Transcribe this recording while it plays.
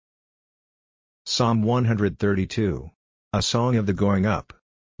Psalm 132. A song of the going up.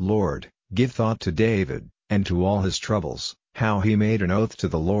 Lord, give thought to David, and to all his troubles, how he made an oath to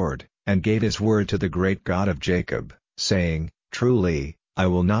the Lord, and gave his word to the great God of Jacob, saying, Truly, I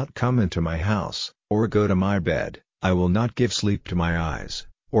will not come into my house, or go to my bed, I will not give sleep to my eyes,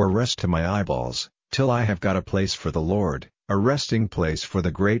 or rest to my eyeballs, till I have got a place for the Lord, a resting place for the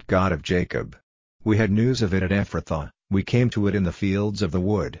great God of Jacob. We had news of it at Ephrathah, we came to it in the fields of the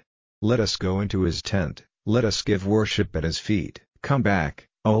wood. Let us go into his tent, let us give worship at his feet. Come back,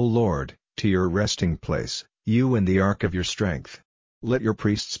 O Lord, to your resting place, you and the ark of your strength. Let your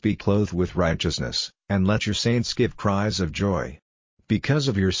priests be clothed with righteousness, and let your saints give cries of joy. Because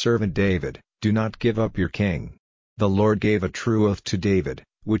of your servant David, do not give up your king. The Lord gave a true oath to David,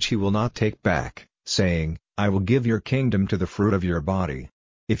 which he will not take back, saying, I will give your kingdom to the fruit of your body.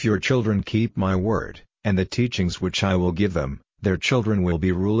 If your children keep my word, and the teachings which I will give them, their children will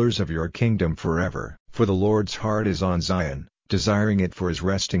be rulers of your kingdom forever. For the Lord's heart is on Zion, desiring it for his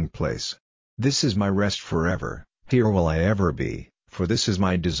resting place. This is my rest forever, here will I ever be, for this is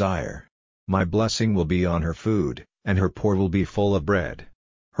my desire. My blessing will be on her food, and her poor will be full of bread.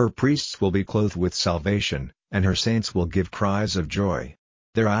 Her priests will be clothed with salvation, and her saints will give cries of joy.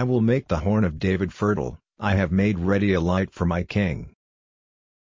 There I will make the horn of David fertile, I have made ready a light for my king.